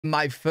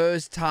My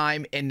first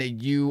time in the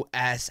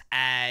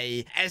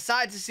USA.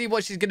 Excited to see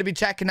what she's going to be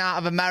checking out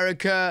of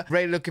America.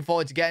 Really looking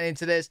forward to getting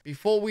into this.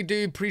 Before we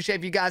do, appreciate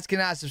if you guys can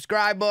hit that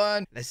subscribe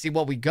button. Let's see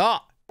what we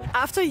got.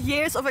 After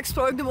years of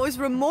exploring the most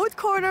remote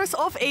corners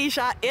of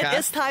Asia, it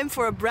is time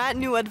for a brand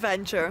new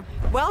adventure.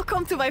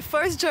 Welcome to my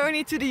first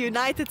journey to the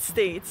United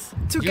States.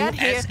 To get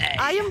here,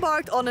 I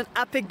embarked on an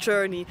epic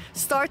journey,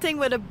 starting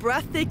with a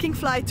breathtaking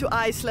flight to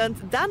Iceland,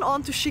 then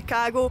on to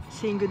Chicago,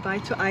 saying goodbye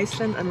to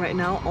Iceland, and right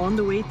now on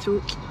the way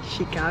to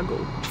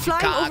Chicago.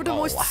 Flying over the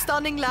most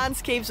stunning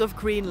landscapes of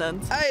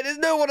Greenland. Hey, there's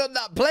no one on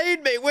that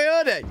plane, mate. Where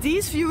are they?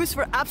 These views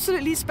were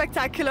absolutely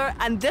spectacular,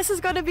 and this is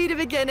going to be the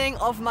beginning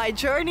of my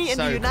journey in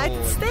the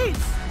United States.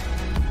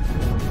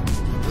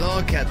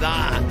 Look at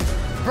that.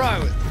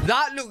 Bro,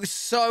 that looks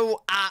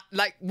so...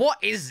 like, what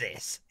is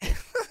this?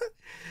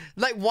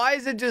 Like, why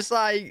is it just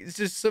like... It's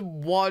just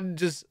some one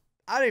just...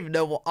 I don't even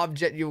know what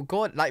object you would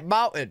call it. Like,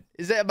 mountain.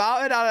 Is it a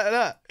mountain? I don't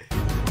know.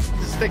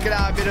 Just sticking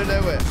out a bit of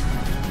nowhere.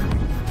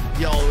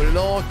 Yo,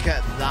 look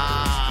at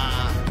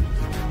that.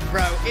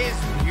 Bro,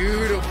 it's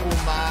beautiful,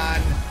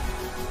 man.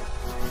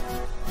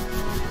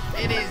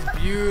 It is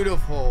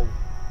beautiful.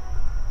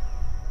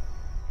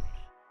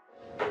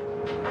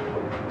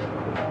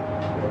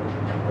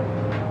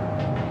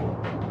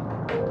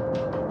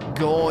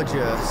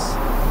 Gorgeous.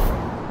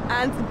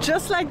 And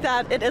just like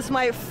that, it is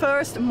my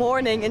first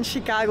morning in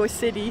Chicago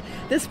City.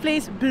 This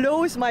place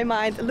blows my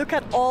mind. Look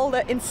at all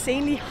the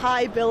insanely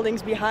high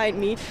buildings behind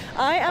me.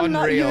 I am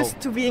not used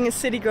to being a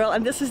city girl,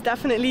 and this is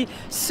definitely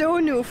so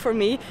new for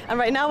me. And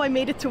right now I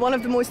made it to one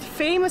of the most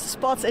famous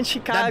spots in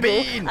Chicago,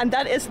 and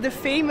that is the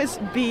famous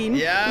Bean.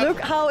 Yeah.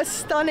 Look how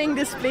stunning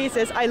this place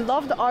is. I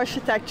love the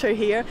architecture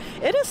here.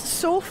 It is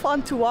so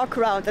fun to walk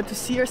around and to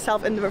see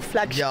yourself in the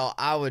reflection. Yo,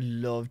 I would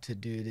love to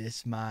do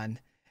this, man.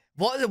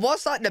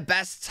 What's like the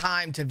best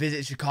time to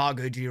visit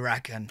Chicago, do you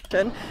reckon?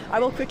 I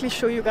will quickly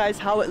show you guys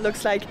how it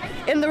looks like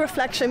in the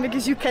reflection,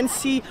 because you can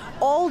see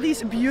all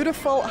these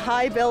beautiful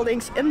high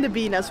buildings in the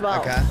Bean as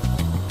well. Okay.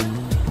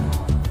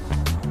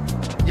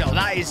 Yo,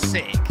 that is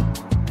sick.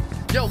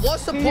 Yo,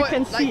 what's the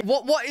point? Like,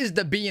 what is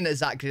the Bean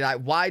exactly? Like,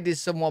 why did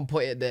someone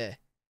put it there?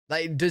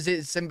 Like, does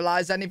it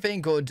symbolize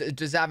anything, or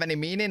does it have any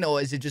meaning,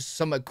 or is it just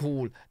something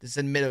cool that's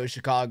in the middle of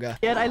Chicago?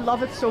 Yeah, I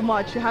love it so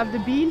much. You have the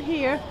Bean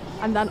here,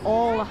 and then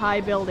all the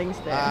high buildings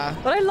there.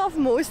 What I love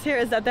most here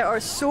is that there are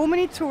so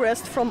many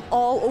tourists from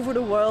all over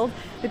the world.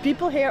 The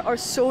people here are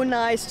so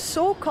nice,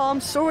 so calm,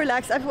 so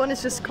relaxed. Everyone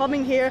is just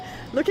coming here,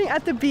 looking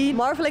at the Bean,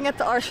 marveling at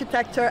the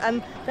architecture,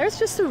 and there's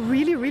just a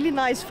really, really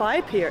nice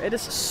vibe here. It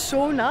is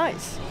so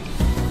nice.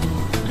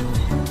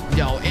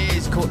 Yo, it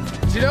is cool.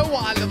 Do you know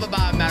what I love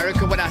about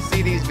America when I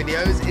see these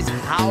videos? Is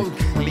how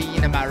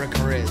clean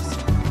America is.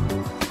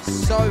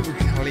 So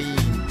clean.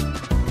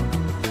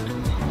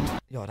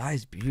 Yo, that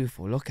is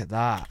beautiful. Look at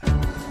that.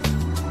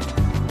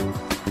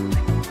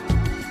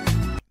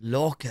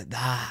 Look at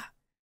that.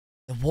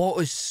 The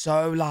water's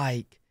so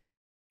like...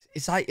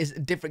 It's like it's a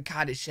different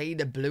kind of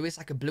shade of blue. It's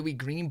like a bluey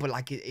green, but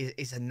like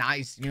it's a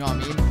nice, you know what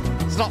I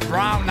mean? It's not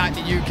brown like the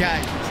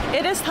UK.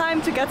 It is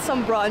time to get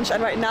some brunch,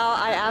 and right now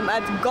I am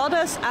at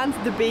Goddess and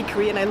the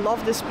Bakery, and I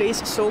love this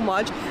place so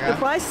much. Yeah. The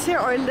prices here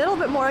are a little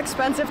bit more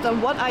expensive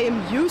than what I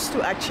am used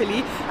to,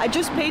 actually. I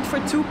just paid for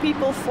 2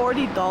 people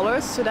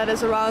 $40, so that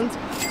is around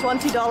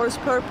 $20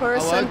 per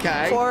person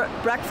for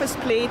breakfast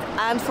plate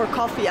and for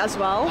coffee as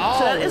well.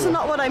 So that is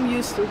not what I'm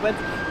used to, but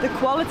the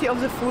quality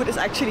of the food is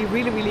actually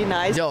really, really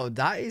nice. Yo,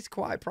 that is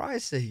quite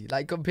pricey,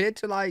 like compared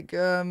to like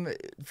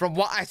from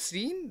what I've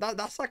seen,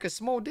 that's like a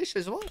small dish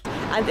as well.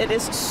 And it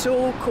is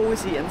so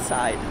cozy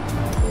inside.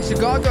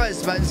 Chicago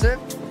expensive.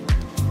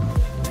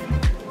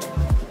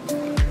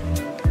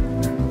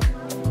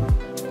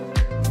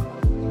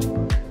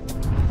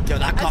 Yo,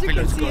 that coffee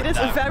looks good. As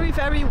you can see, it is very,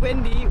 very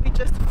windy. We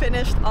just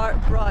finished our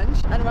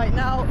brunch, and right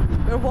now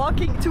we're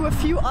walking to a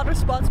few other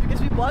spots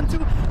because we want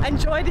to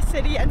enjoy the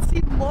city and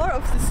see more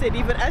of the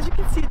city. But as you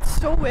can see, it's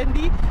so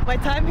windy. My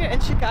time here in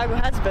Chicago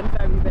has been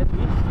very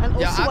windy, and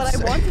also what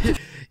I wanted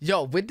to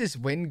Yo, with this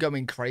wind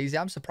going crazy,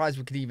 I'm surprised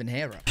we could even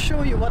hear it.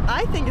 Show you what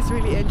I think is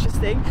really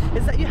interesting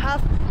is that you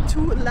have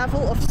 2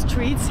 levels of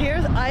streets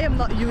here. I am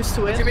not used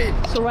to it. What do you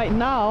mean? So right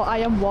now I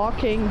am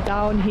walking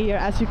down here,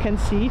 as you can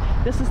see.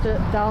 This is the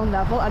down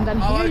level, and then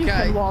here you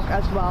can walk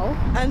as well.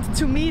 And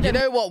to me, you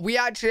know what? We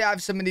actually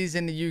have some of these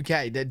in the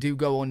UK that do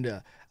go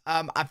under.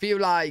 I feel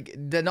like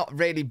they're not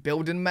really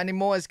building them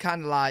anymore. It's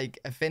kind of like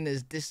a thing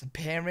is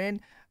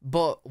disappearing.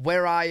 But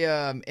where I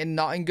am in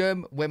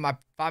Nottingham, where my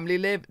family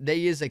live, there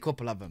is a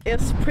couple of them.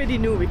 It's pretty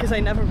new because I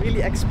never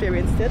really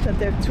experienced it. And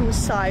there are 2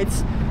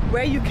 sides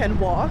where you can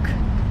walk.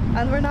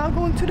 And we're now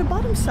going to the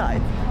bottom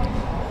side.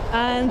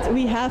 And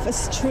we have a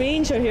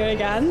stranger here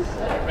again.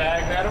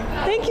 Bag, madam.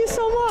 Thank you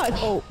so much.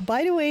 Oh,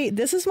 by the way,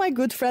 this is my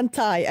good friend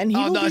Ty, and he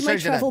will be my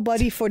travel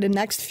buddy for the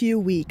next few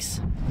weeks.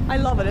 I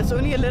love it. It's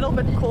only a little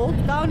bit cold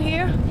down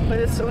here, but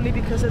it's only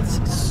because it's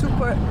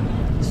super,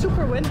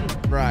 super windy.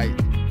 Right.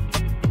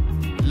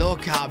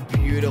 Look how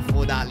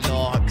beautiful that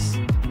looks.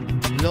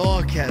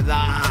 Look at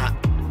that.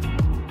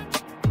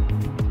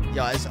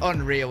 Yo, it's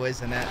unreal,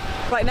 isn't it?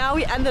 Right now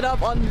we ended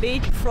up on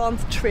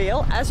Lakefront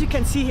Trail. As you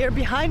can see here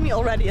behind me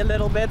already a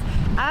little bit,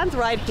 and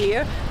right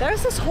here,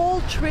 there's this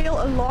whole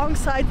trail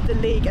alongside the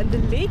lake. And the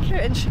lake here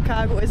in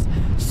Chicago is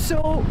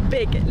so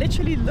big. It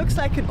literally looks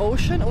like an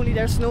ocean, only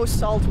there's no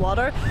salt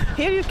water.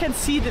 Here you can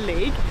see the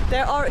lake.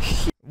 There are...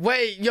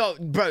 Wait, yo,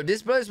 bro,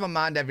 this blows my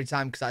mind every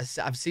time because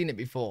I've seen it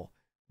before.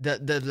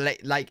 The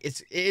lake, like,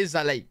 it is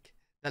a lake.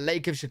 The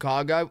Lake of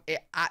Chicago, it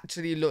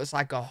actually looks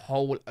like a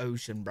whole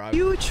ocean, bro.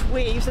 Huge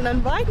waves, and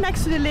then right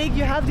next to the lake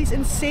you have these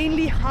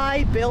insanely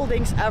high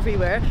buildings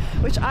everywhere,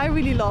 which I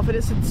really love. It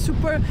is a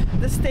super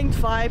distinct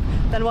vibe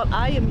than what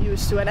I am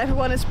used to, and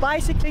everyone is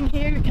bicycling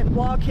here. You can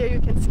walk here, you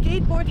can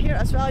skateboard here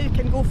as well, you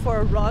can go for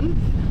a run.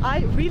 I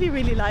really,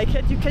 really like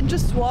it. You can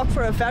just walk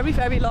for a very,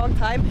 very long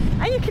time,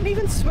 and you can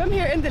even swim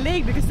here in the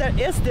lake because there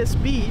is this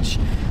beach.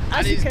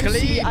 As you can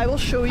see, I will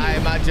show you. I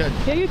imagine.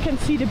 Here you can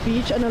see the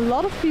beach, and a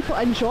lot of people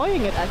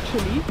enjoying it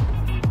actually.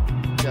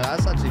 Yeah,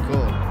 that's actually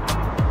cool.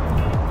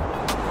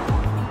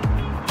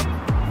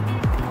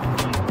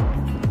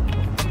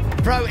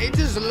 Bro, it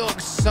just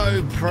looks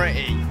so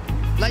pretty.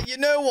 Like, you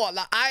know what?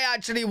 Like, I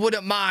actually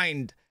wouldn't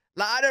mind.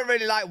 Like, I don't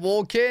really like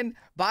walking,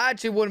 but I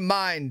actually wouldn't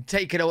mind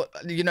taking a,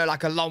 you know,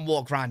 like a long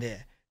walk around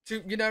here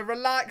to, you know,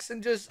 relax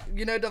and just,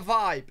 you know, the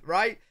vibe,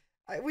 right?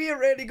 Like, we ain't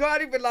really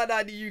got anything like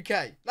that in the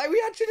UK. Like,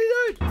 we actually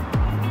don't.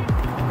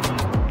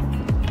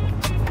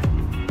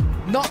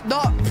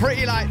 Not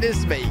pretty like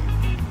this, mate.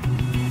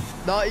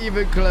 Not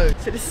even close.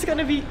 So this is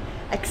gonna be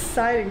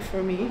exciting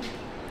for me.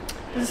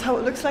 This is how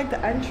it looks like,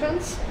 the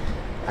entrance.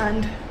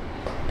 And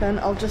then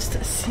I'll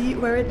just see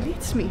where it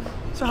leads me.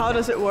 So how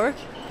does it work?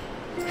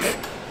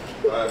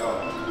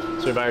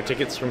 So we buy our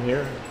tickets from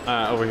here.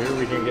 Over here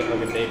we can get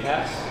like a day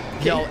pass.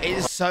 Yo,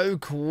 it's so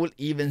cool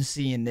even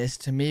seeing this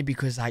to me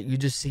because like you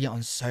just see it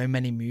on so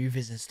many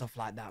movies and stuff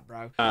like that,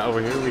 bro.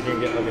 Over here we can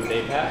get like a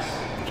day pass.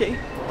 Okay.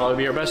 Probably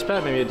be our best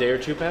bet, maybe a day or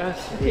two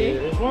pass. Okay.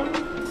 There's one.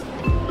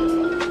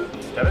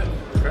 Debit?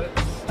 Credit?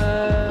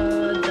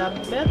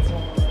 Debit.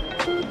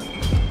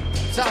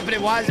 What's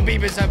happening? Why is it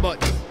beeping so much?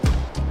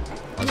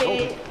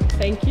 Yay.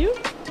 Thank you.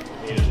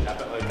 You just tap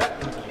it like that.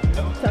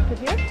 Tap it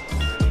here.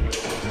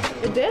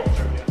 It did?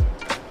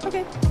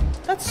 Okay.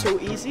 That's so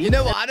easy. You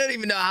know what? I don't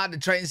even know how the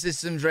train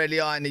systems really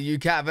are in the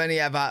UK. I've only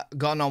ever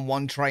gone on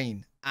one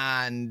train,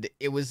 and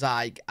it was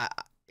like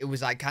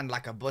kind of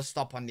like a bus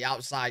stop on the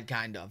outside,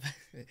 kind of.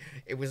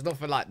 It was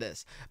nothing like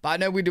this. But I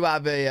know we do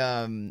have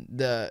a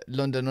the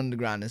London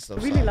Underground and stuff.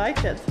 I really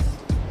like it.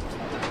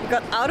 We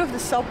got out of the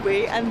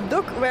subway and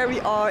look where we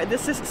are.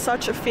 This is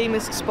such a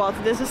famous spot.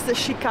 This is the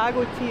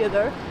Chicago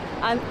Theater.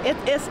 And it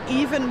is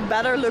even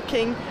better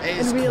looking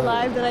in real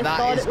life than I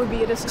thought it would be.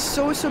 It is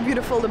so, so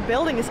beautiful. The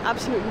building is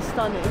absolutely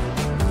stunning.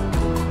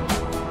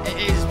 It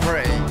is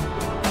pretty.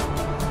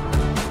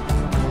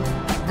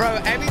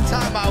 Bro, every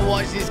time I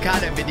watch these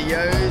kind of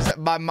videos,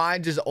 my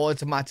mind just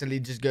automatically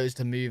just goes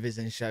to movies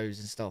and shows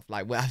and stuff.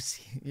 Like, what I've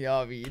seen, you know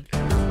what I mean?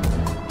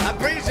 I'm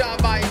pretty sure I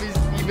might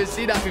even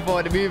see that before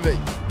in the movie.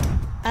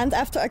 And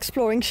after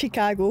exploring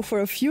Chicago for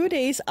a few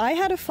days, I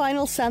had a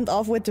final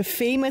send-off with the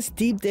famous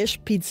deep dish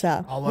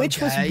pizza,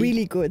 which was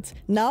really good.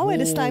 Now it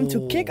is time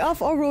to kick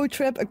off our road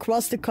trip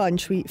across the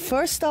country.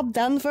 First stop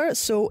Denver,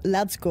 so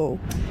let's go.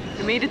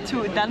 We made it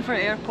to Denver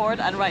airport,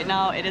 and right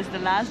now it is the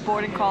last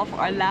boarding call for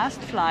our last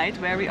flight,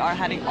 where we are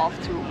heading off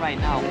to right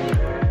now.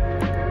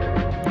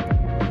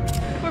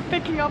 We're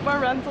picking up our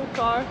rental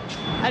car,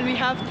 and we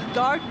have the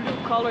dark blue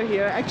color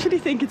here. I actually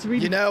think it's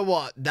really... You know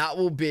what? That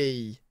will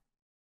be...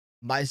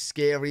 my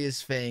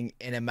scariest thing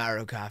in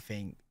America, I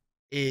think,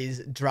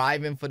 is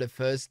driving for the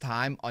first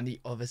time on the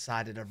other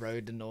side of the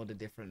road and all the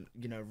different,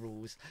 you know,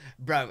 rules.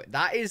 Bro,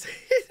 that is...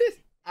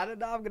 I don't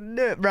know how I'm going to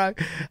do it, bro.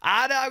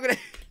 I don't know how I'm going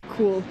to...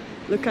 Cool.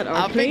 Look at our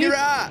I'll plane. figure it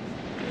out.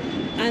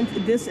 And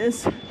this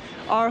is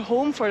our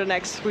home for the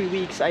next 3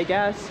 weeks, I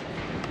guess.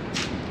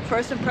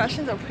 First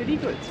impressions are pretty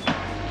good.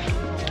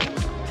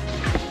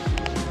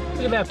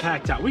 Look at that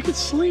packed out. We could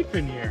sleep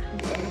in here.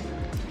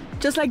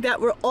 Just like that,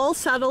 we're all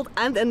settled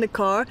and in the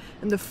car.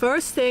 And the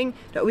first thing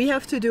that we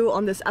have to do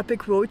on this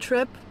epic road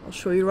trip, I'll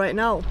show you right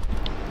now.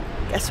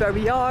 Guess where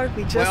we are?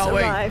 We just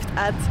arrived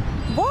at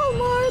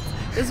Walmart.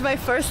 This is my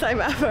first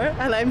time ever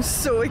and I'm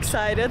so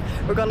excited.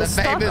 We're gonna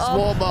stock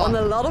up on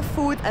a lot of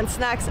food and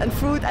snacks and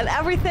fruit and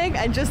everything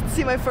and just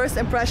see my first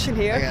impression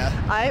here. Yeah.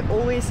 I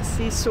always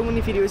see so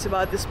many videos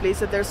about this place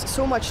that there's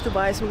so much to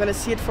buy, so I'm gonna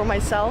see it for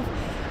myself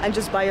and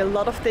just buy a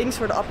lot of things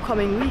for the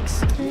upcoming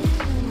weeks.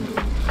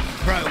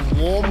 Bro,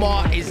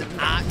 Walmart is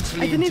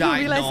actually I didn't even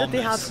realize ginormous. that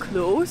they have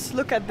clothes.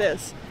 Look at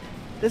this.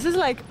 This is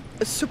like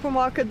a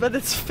supermarket, but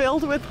it's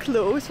filled with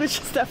clothes, which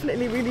is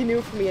definitely really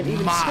new for me. And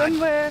even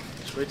swimwear.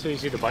 Just wait till you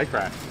see the bike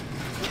rack.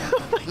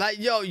 Like,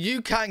 yo,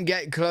 you can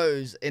get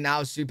clothes in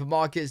our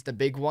supermarkets, the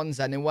big ones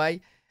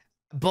anyway.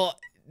 But,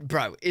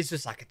 bro, it's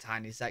just like a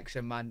tiny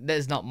section, man.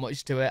 There's not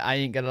much to it, I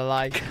ain't gonna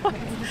lie.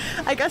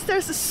 I guess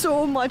there's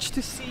so much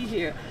to see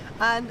here.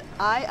 And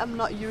I am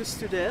not used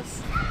to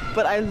this,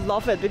 but I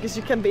love it because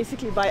you can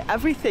basically buy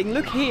everything.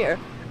 Look here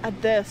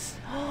at this.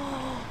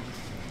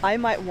 I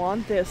might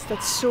want this.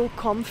 That's so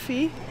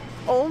comfy.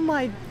 Oh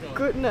my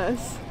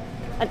goodness.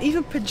 And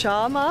even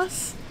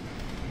pajamas.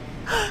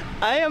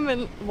 I am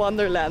in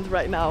Wonderland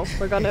right now.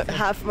 We're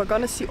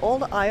gonna see all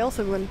the aisles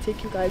and we're gonna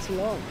take you guys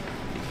along.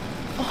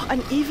 Oh,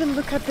 and even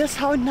look at this,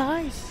 how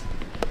nice.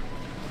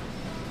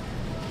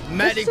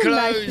 Many this is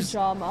clothes. A nice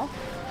pajama.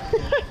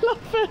 I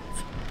love it.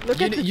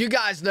 Look at you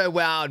guys know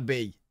where I'd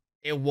be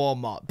in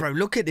Walmart, bro.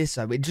 Look at this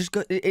though.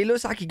 It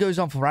looks like it goes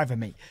on forever,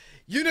 mate.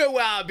 You know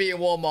where I'd be in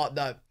Walmart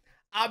though.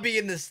 I'll be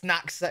in the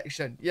snack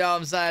section. You know what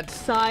I'm saying?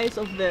 Size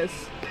of this.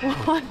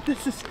 What?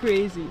 This is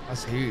crazy.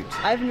 That's huge.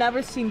 I've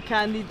never seen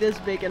candy this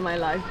big in my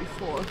life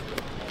before.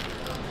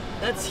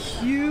 That's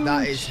huge.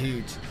 That is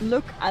huge.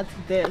 Look at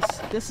this.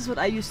 This is what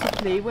I used to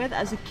play with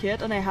as a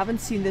kid, and I haven't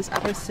seen this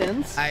ever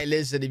since. Hey,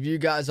 listen, if you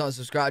guys aren't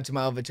subscribed to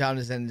my other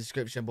channels in the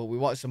description, but we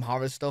watch some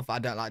horror stuff, I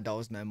don't like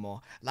dolls no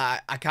more. Like,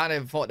 I kind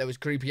of thought that was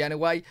creepy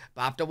anyway,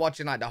 but after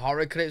watching like the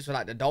horror clips with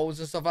like the dolls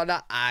and stuff like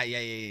that,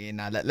 yeah.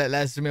 Nah,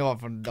 let's move on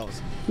from the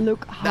dolls.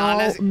 Look how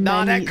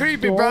many they're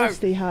creepy, dolls bro.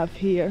 they have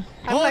here.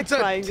 I'm like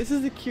crying. This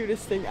is the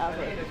cutest thing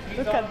ever.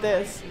 Look at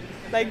this.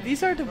 Like,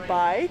 these are the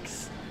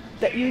bikes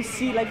that you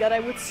see, like that I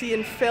would see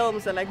in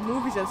films and like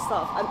movies and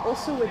stuff. And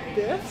also with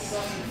this,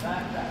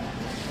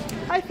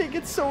 I think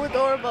it's so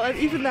adorable. And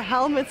even the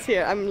helmets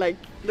here, I'm like,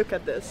 look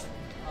at this.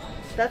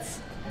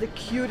 That's the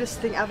cutest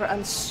thing ever.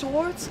 And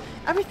swords,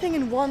 everything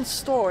in one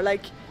store.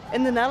 Like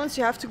in the Netherlands,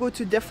 you have to go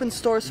to different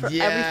stores for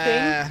everything.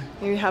 And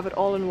you have it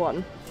all in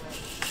one.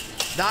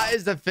 That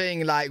is the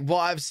thing, like what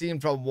I've seen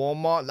from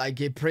Walmart,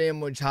 like it pretty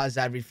much has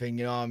everything,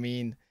 you know what I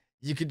mean?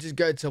 You could just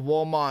go to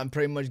Walmart and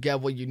pretty much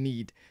get what you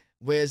need.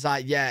 Whereas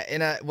like,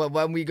 yeah,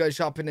 when we go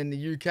shopping in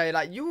the UK,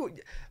 like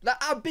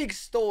our big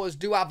stores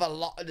do have a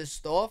lot of the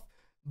stuff,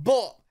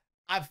 but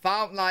I've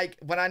found like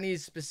when I need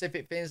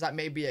specific things, like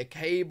maybe a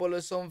cable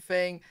or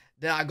something,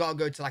 then I gotta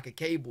go to like a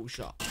cable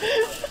shop.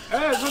 Hey,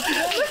 look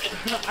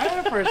at that. I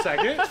had it for a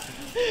second.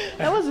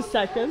 That was a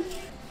second.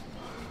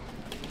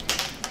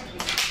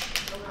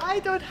 I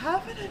don't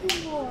have it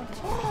anymore.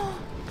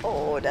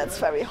 Oh, that's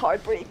very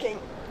heartbreaking.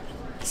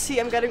 See,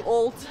 I'm getting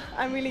old.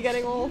 I'm really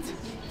getting old.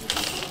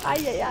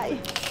 Ay.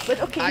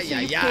 But okay, so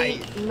you pay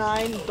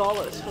 $9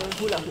 for a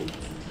hula hoop.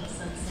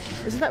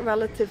 Isn't that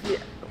relatively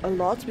a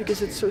lot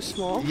because it's so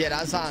small? Yeah,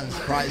 that sounds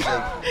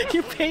pricey.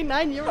 You pay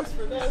 €9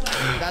 for this.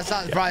 That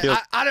sounds pricey.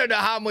 I don't know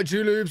how much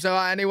hula hoops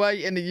are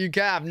anyway in the UK.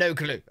 I have no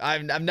clue.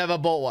 I've never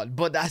bought one,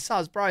 but that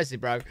sounds pricey,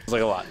 bro. It's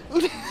like a lot.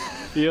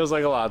 Feels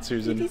like a lot,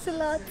 Susan. It is a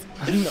lot.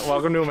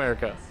 Welcome to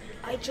America.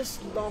 I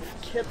just love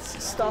kids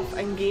stuff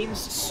and games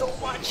so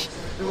much.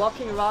 And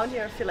walking around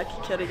here, I feel like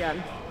a kid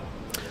again.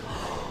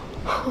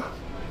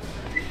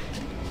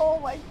 Oh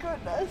my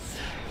goodness.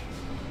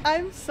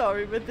 I'm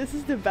sorry, but this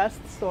is the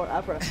best store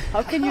ever.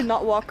 How can you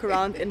not walk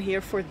around in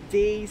here for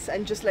days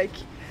and just like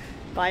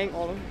buying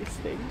all of these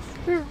things?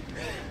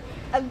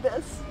 And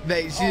this.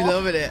 Mate, she's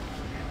loving it.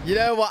 You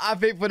know what? I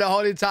think for the whole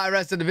entire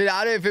rest of the video,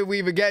 I don't think we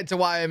even get to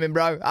Wyoming,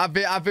 bro. I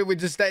think we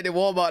just stayed in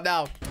Walmart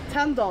now.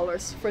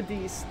 $10 for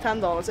these.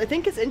 $10. I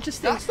think it's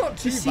interesting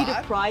to see the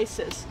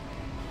prices.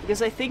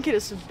 Because I think it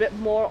is a bit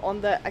more on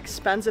the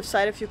expensive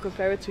side if you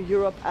compare it to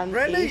Europe and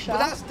Asia. But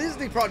that's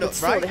Disney products, but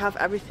still, right? They have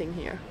everything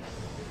here.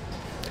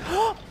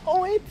 Oh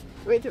wait.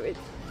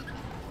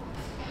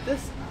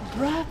 This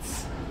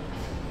Bratz.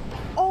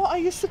 Oh, I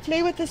used to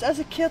play with this as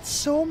a kid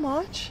so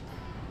much.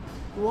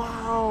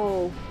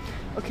 Wow.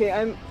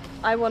 Okay,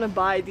 I want to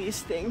buy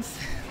these things.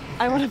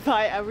 I want to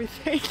buy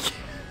everything.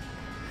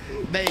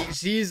 Mate,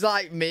 she's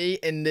like me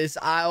in this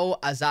aisle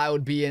as I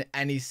would be in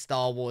any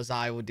Star Wars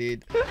aisle,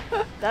 dude.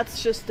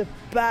 That's just the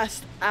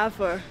best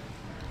ever.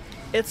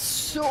 It's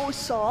so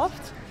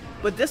soft,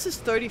 but this is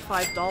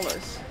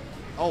 $35.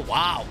 Oh,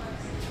 wow.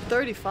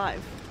 35,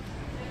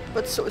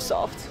 but so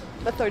soft,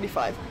 but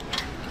 35.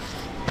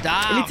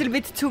 Damn. A little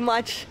bit too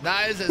much.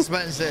 That is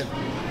expensive.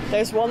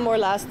 There's one more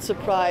last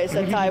surprise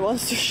that Ty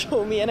wants to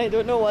show me, and I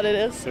don't know what it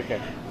is.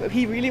 Okay. But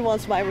he really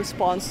wants my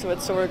response to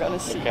it, so we're gonna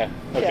see. Okay.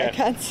 Yeah, I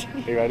can't see.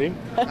 You ready?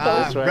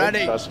 That's right.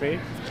 Ready. Trust me.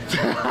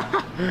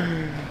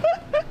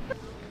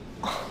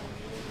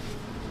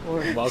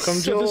 Welcome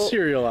to the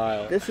cereal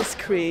aisle. This is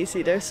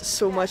crazy. There's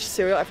so much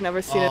cereal. I've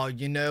never seen it. Oh,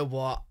 you know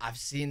what? I've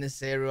seen the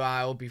cereal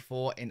aisle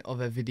before in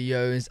other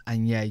videos.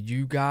 And yeah,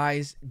 you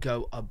guys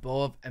go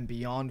above and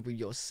beyond with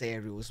your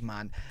cereals,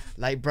 man.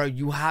 Like, bro,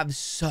 you have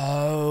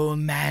so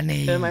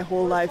many. In my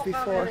whole life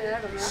before.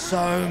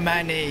 So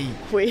many.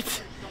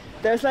 Wait,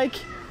 there's like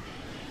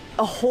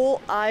a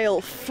whole aisle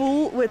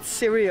full with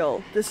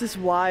cereal. This is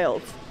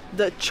wild.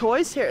 The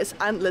choice here is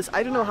endless.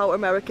 I don't know how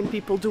American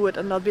people do it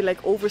and not be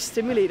like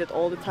overstimulated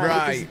all the time.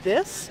 Right. Because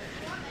this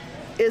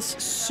is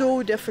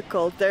so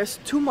difficult. There's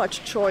too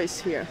much choice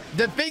here.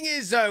 The thing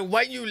is, though,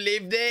 when you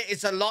live there,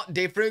 it's a lot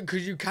different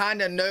because you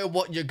kind of know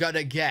what you're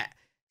gonna get.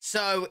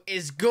 So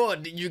it's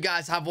good that you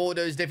guys have all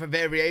those different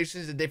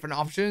variations and different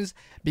options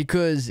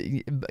because,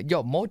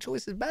 yo, more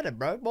choice is better,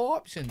 bro. More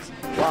options.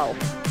 Wow.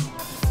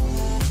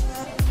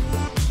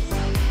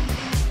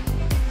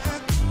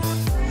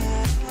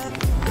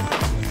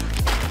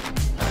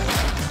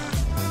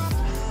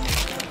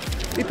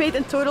 We paid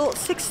in total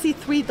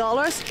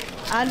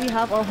 $63. and we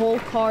have our whole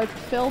cart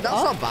filled That's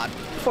up not bad.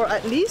 for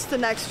at least the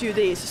next few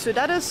days. So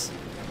that is,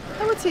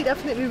 I would say,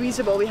 definitely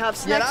reasonable. We have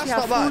snacks, we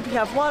have food, we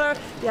have water,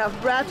 we have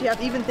bread, we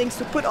have even things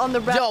to put on the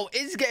bread. Yo,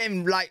 it's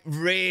getting like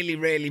really,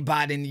 really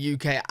bad in the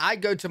UK. I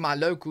go to my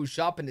local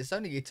shop and it's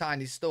only a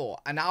tiny store,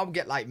 and I'll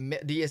get like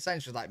the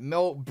essentials like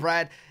milk,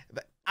 bread.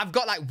 I've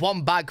got like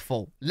one bag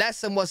full,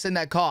 less than what's in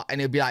their cart,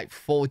 and it'll be like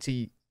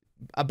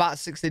about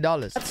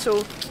 $60.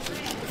 So,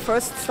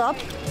 first stop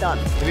done.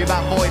 It'll be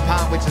about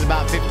 £40, which is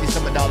about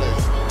 $50-something.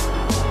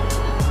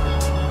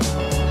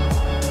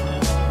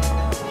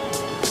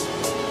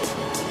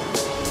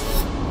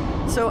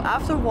 So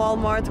after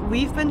Walmart,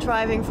 we've been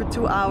driving for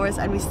 2 hours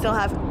and we still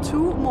have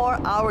 2 more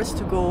hours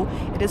to go.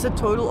 It is a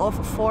total of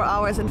 4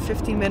 hours and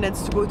 15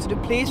 minutes to go to the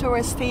place where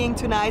we're staying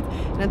tonight.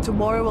 And then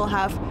tomorrow we'll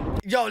have...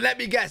 Yo, let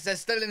me guess. They're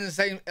still in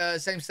the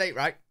same state,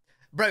 right?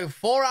 Bro,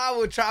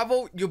 4-hour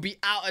travel, you'll be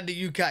out of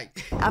the UK.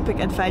 Epic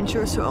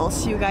adventure, so I'll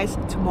see you guys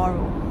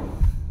tomorrow.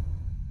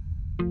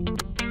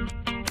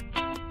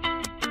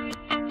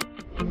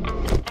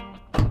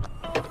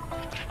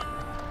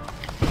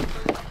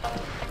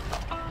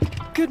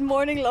 Good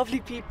morning,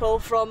 lovely people,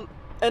 from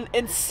an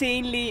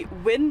insanely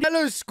windy...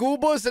 Yellow school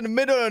bus in the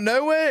middle of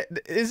nowhere?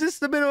 Is this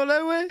the middle of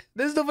nowhere?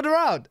 There's nothing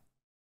around.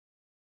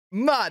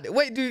 Mad.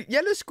 Wait, do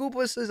yellow school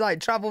buses like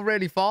travel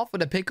really far for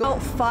the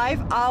pickup?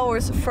 5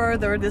 hours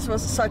further. This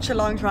was such a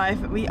long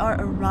drive. We are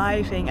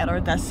arriving at our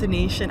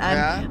destination,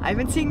 and I've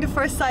been seeing the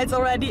first sights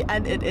already,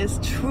 and it is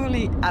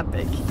truly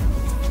epic.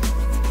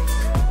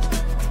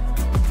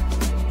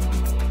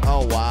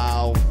 Oh,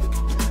 wow.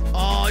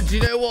 Oh, do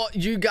you know what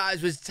you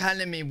guys was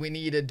telling me we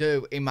need to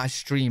do in my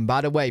stream? By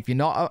the way, if you're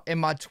not in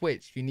my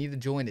Twitch, you need to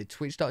join it.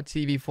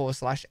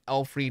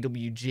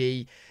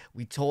 Twitch.tv/L3WG.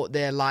 We talk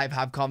there live,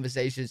 have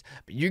conversations.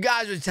 But you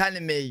guys were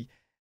telling me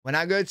when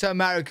I go to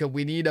America,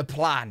 we need a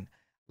plan.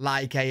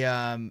 What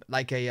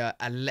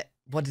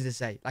did it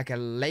say? Like a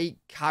lake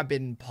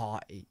cabin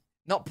party.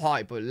 Not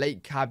party, but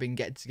lake cabin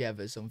get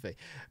together or something.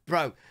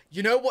 Bro,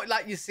 you know what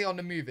like you see on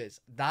the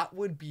movies? That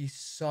would be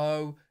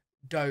so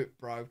dope,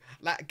 bro.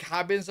 Like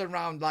cabins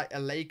around like a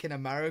lake in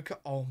America.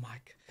 Oh my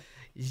god.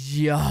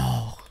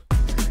 Yo.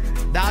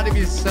 That'd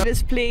be so...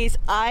 This place,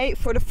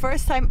 for the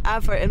first time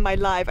ever in my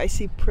life, I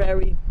see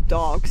prairie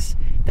dogs.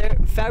 They're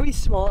very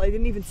small. I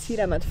didn't even see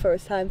them at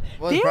first hand.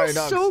 They are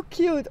so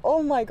cute.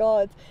 Oh my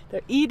god.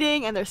 They're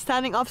eating and they're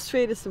standing up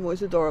straight. It's the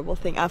most adorable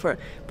thing ever.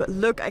 But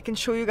look, I can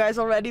show you guys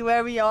already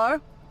where we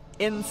are.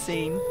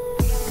 Insane.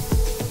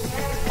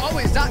 Oh,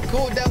 is that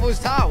called Devil's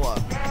Tower?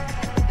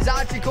 Is that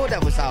actually called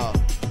Devil's Tower?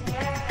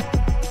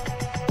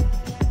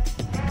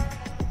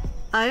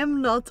 I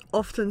am not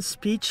often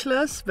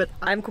speechless, but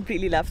I'm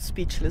completely left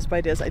speechless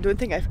by this. I don't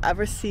think I've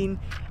ever seen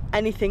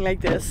anything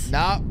like this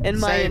in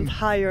my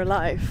entire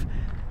life.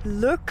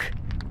 Look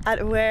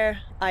at where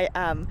I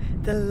am.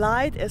 The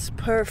light is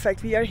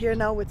perfect. We are here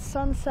now with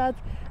sunset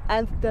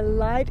and the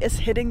light is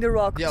hitting the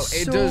rock. Yo,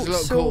 it does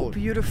look cool.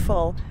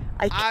 Beautiful.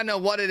 I don't know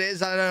what it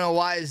is. I don't know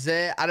why it's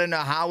there. I don't know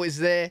how it's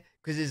there,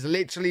 because it's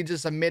literally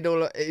just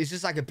it's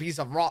just like a piece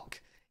of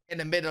rock in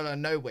the middle of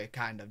nowhere,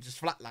 kind of. Just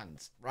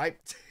flatlands, right?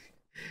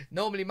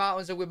 Normally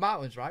mountains are with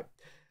mountains, right?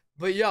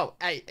 But yo,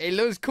 hey, it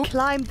looks cool.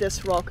 Climb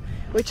this rock,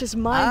 which is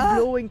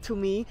mind-blowing to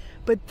me,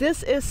 but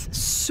this is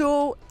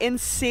so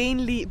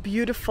insanely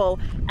beautiful.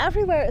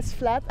 Everywhere is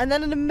flat, and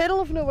then in the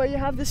middle of nowhere you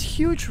have this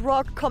huge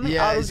rock coming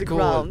out of the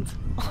ground.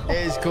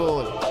 It is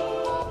cool.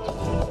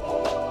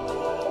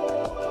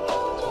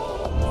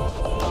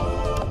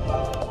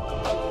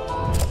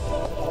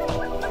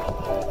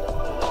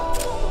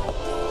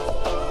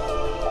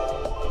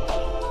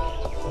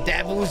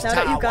 Devil's Tower.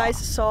 Now that you guys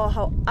saw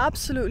how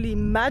absolutely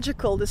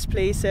magical this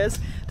place is,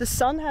 the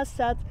sun has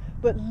set,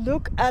 but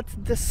look at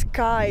the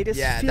sky. This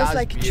feels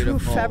like true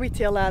fairy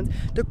tale land.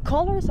 The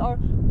colors are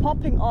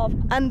popping off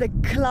and the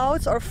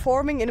clouds are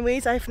forming in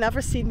ways I've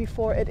never seen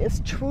before. It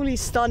is truly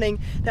stunning.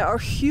 There are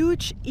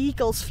huge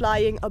eagles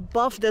flying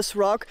above this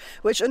rock,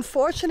 which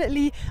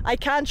unfortunately I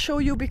can't show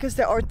you because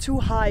they are too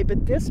high,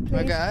 but this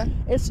place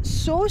is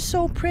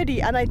so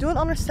pretty, and I don't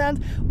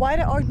understand why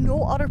there are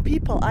no other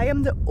people. I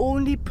am the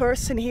only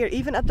person here,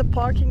 even at the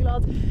parking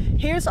lot.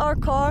 Here's our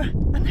car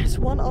and there's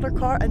one other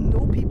car and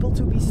no people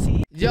to be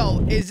seen. Yo,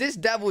 is this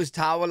Devil's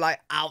Tower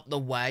like out the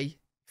way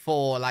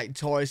for like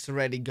tourists to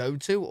really go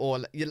to,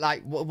 or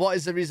like what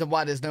is the reason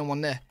why there's no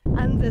one there?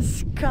 And the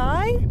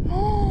sky?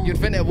 You'd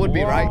think it would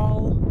be, right?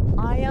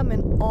 I am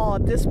in awe.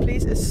 This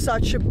place is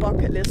such a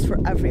bucket list for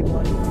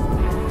everyone.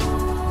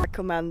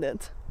 Recommend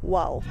it.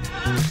 Wow.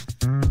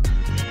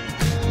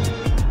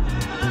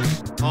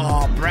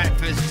 Oh,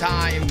 breakfast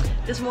time.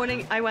 This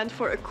morning I went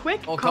for a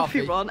quick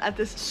coffee run at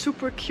this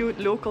super cute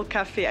local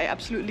cafe. I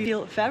absolutely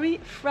feel very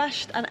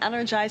fresh and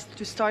energized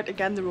to start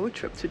again the road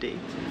trip today.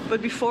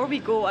 But before we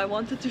go, I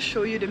wanted to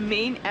show you the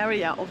main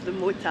area of the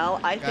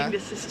motel. I think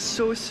this is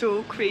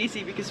so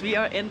crazy because we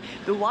are in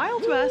the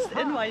Wild West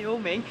in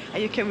Wyoming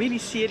and you can really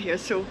see it here.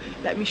 So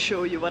let me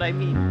show you what I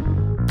mean.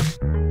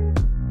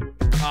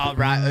 All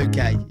right,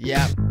 okay,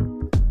 yeah.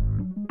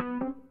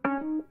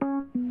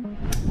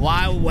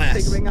 Wild West.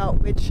 Figuring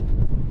out which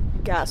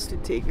gas to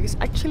take? Because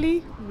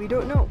actually, we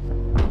don't know.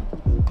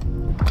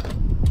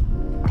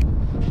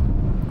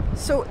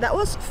 So that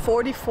was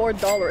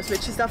 $44,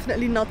 which is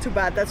definitely not too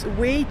bad. That's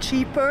way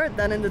cheaper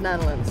than in the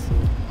Netherlands.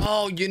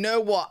 Oh, you know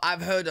what?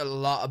 I've heard a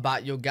lot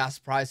about your gas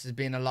prices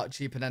being a lot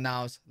cheaper than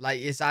ours.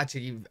 Like, it's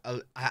actually,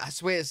 I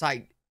swear it's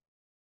like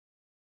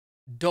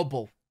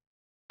double.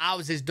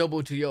 Ours is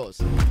double to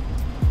yours.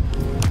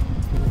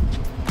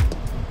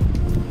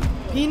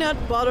 Peanut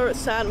butter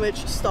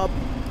sandwich, stop.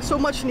 So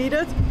much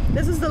needed.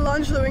 This is the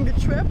lunch during the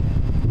trip.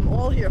 I'm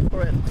all here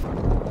for it.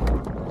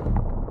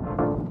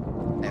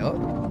 Hey,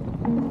 oh.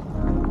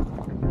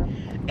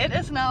 It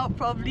is now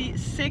probably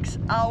 6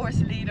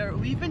 hours later.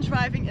 We've been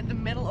driving in the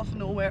middle of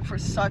nowhere for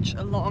such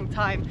a long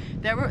time.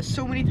 There were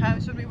so many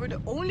times when we were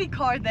the only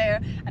car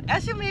there, and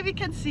as you maybe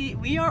can see,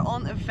 we are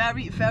on a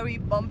very, very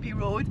bumpy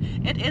road.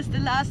 It is the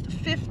last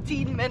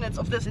 15 minutes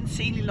of this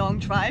insanely long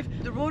drive.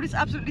 The road is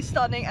absolutely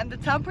stunning, and the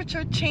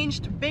temperature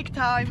changed big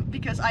time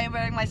because I am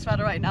wearing my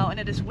sweater right now, and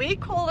it is way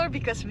colder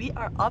because we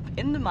are up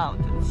in the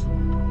mountains.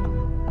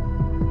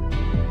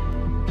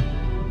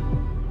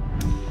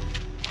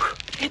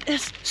 It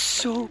is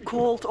so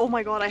cold. Oh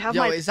my god, I have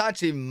it's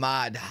actually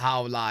mad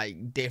how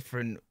like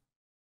different,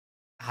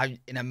 how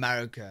in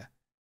America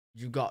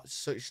you got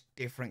such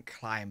different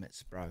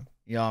climates, bro.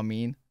 You know what I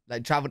mean?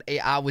 Like traveled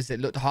 8 hours,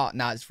 it looked hot,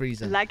 now it's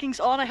freezing. Leggings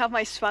on, I have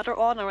my sweater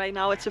on, and right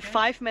now it's a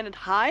 5-minute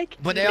hike.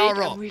 But they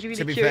are up, I'm really,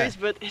 to be curious,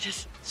 fair. but it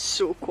is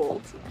so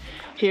cold.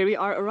 Here we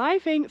are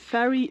arriving,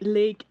 Ferry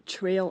Lake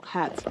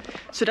Trailhead.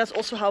 So that's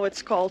also how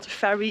it's called,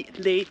 Ferry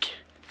Lake.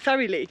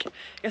 Fairy Lake.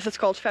 Yes, it's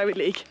called Fairy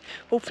Lake.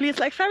 Hopefully it's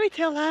like fairy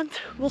tale land.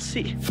 We'll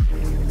see.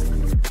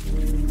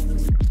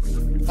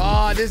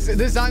 Oh,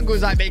 this angle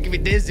is like making me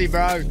dizzy,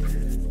 bro.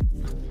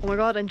 Oh my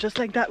god, and just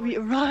like that we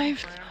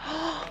arrived.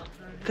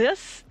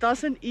 This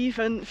doesn't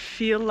even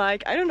feel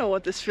like, I don't know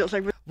what this feels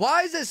like.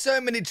 Why is there so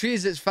many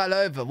trees that fell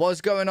over?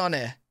 What's going on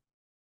here?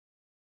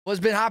 What's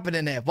been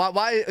happening here?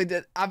 Why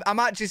I'm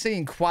actually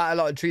seeing quite a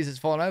lot of trees that's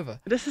fallen over.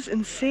 This is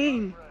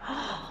insane.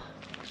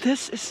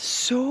 This is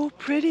so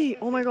pretty.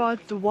 Oh my god,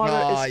 the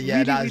water is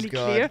really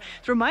clear.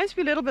 It reminds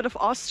me a little bit of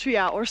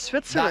Austria or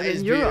Switzerland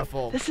in Europe.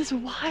 Beautiful. This is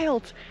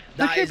wild.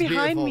 Look here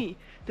behind me.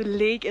 The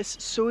lake is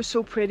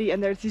so pretty,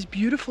 and there's these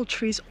beautiful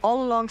trees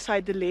all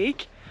alongside the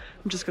lake.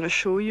 I'm just gonna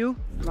show you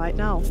right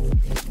now.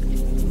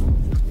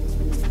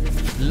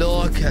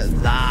 Look at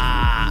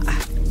that.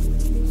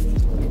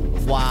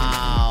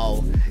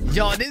 Wow.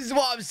 Yo, this is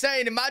what I'm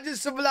saying. Imagine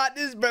something like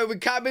this, bro,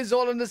 with cabins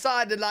all on the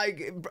side and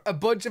like a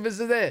bunch of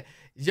us are there.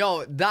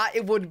 Yo,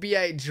 it would be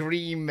a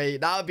dream,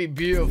 mate. That would be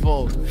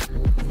beautiful.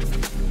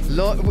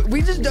 Look,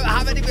 we just don't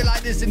have anything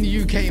like this in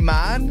the UK,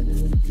 man.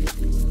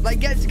 Like,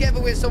 get together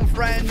with some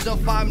friends or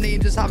family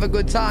and just have a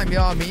good time, you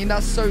know what I mean?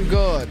 That's so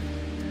good.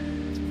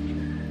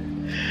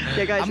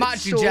 Yeah, guys, I'm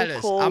actually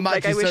jealous. Cold. I'm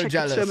actually I wish so I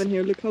jealous. Could swim in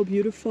here. Look how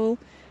beautiful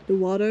the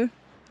water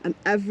and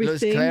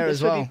everything.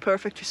 This would be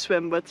perfect to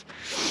swim, but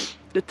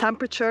the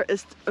temperature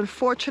is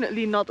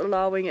unfortunately not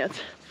allowing it.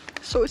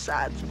 So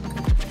sad.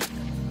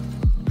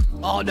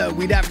 Oh no,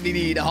 we definitely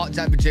need a hot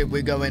temperature if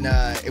we're going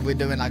if we're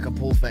doing like a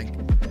pool thing.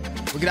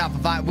 We're gonna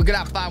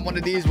have to find one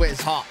of these where it's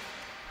hot.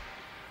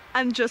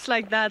 And just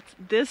like that,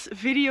 this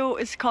video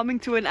is coming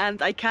to an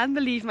end. I can't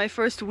believe my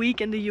first week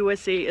in the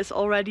USA is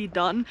already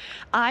done.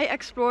 I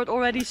explored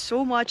already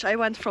so much. I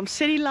went from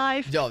city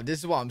life. Yo, this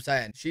is what I'm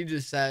saying. She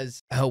just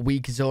says her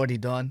week is already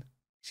done.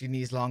 She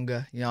needs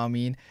longer, you know what I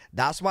mean?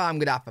 That's why I'm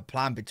going to have to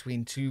plan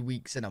between 2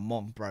 weeks and a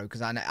month, bro.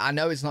 Because I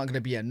know it's not going to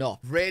be enough.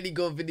 Really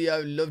good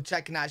video. Love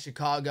checking out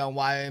Chicago and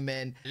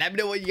Wyoming. Let me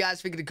know what you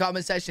guys think in the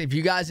comment section. If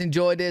you guys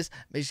enjoyed this,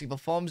 make sure you give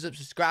a thumbs up,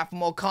 subscribe for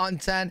more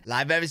content.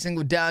 Live every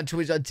single day on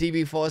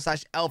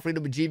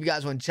twitch.tv/L3WG. If you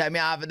guys want to check me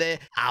out over there,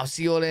 I'll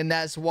see you all in the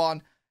next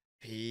one.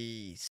 Peace.